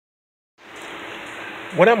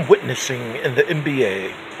What I'm witnessing in the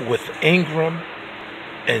NBA with Ingram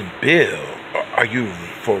and Bill, are you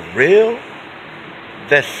for real?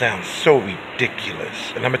 That sounds so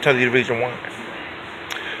ridiculous. And I'm going to tell you the reason why.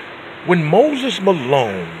 When Moses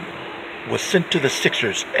Malone was sent to the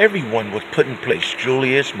Sixers, everyone was put in place.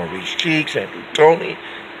 Julius, Maurice Cheeks, Andrew Toney,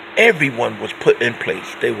 everyone was put in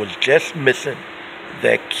place. They was just missing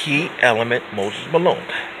that key element, Moses Malone.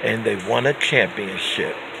 And they won a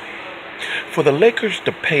championship. For the Lakers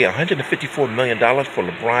to pay $154 million for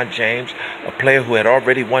LeBron James, a player who had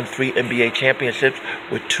already won 3 NBA championships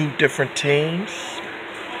with 2 different teams,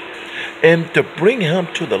 and to bring him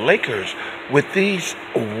to the Lakers with these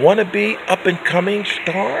wannabe up-and-coming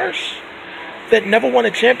stars that never won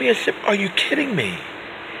a championship, are you kidding me?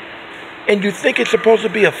 And you think it's supposed to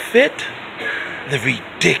be a fit? The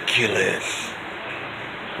ridiculous.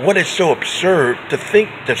 What is so absurd to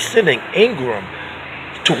think they're sending Ingram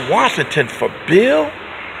to Washington for Bill?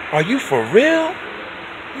 Are you for real?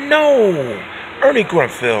 No. Ernie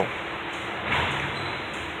Grunfeld.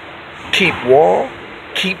 Keep Wall,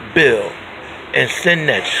 keep Bill, and send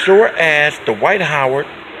that sore ass Dwight Howard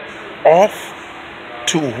off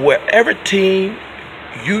to wherever team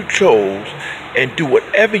you chose and do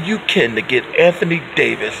whatever you can to get Anthony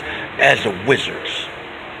Davis as a Wizards.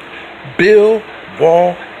 Bill,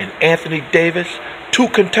 Wall, and Anthony Davis, 2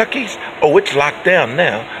 Kentuckys. Oh, it's locked down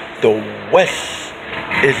now. The West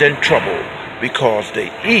is in trouble because the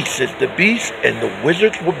East is the beast and the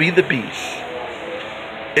Wizards will be the beast.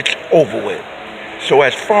 It's over with. So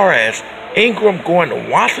as far as Ingram going to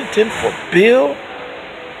Washington for Bill,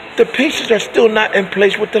 the pieces are still not in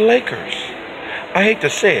place with the Lakers. I hate to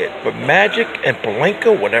say it, but Magic and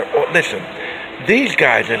Pelinka, whatever. Oh, listen, these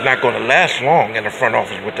guys are not going to last long in the front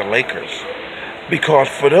office with the Lakers. Because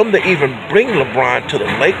for them to even bring LeBron to the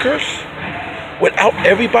Lakers without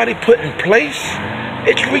everybody put in place,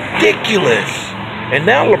 it's ridiculous. And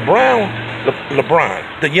now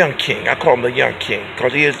LeBron, the young king, I call him the young king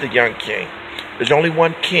because he is the young king. There's only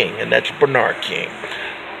one king, and that's Bernard King.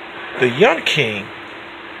 The young king,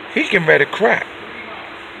 he's getting ready to crack.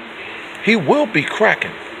 He will be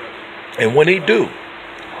cracking. And when he do,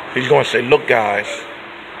 he's going to say, look, guys,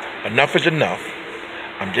 enough is enough.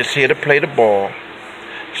 I'm just here to play the ball.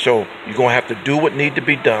 So you're going to have to do what needs to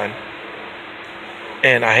be done.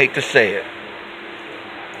 And I hate to say it,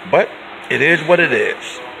 but it is what it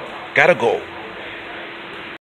is. Gotta go.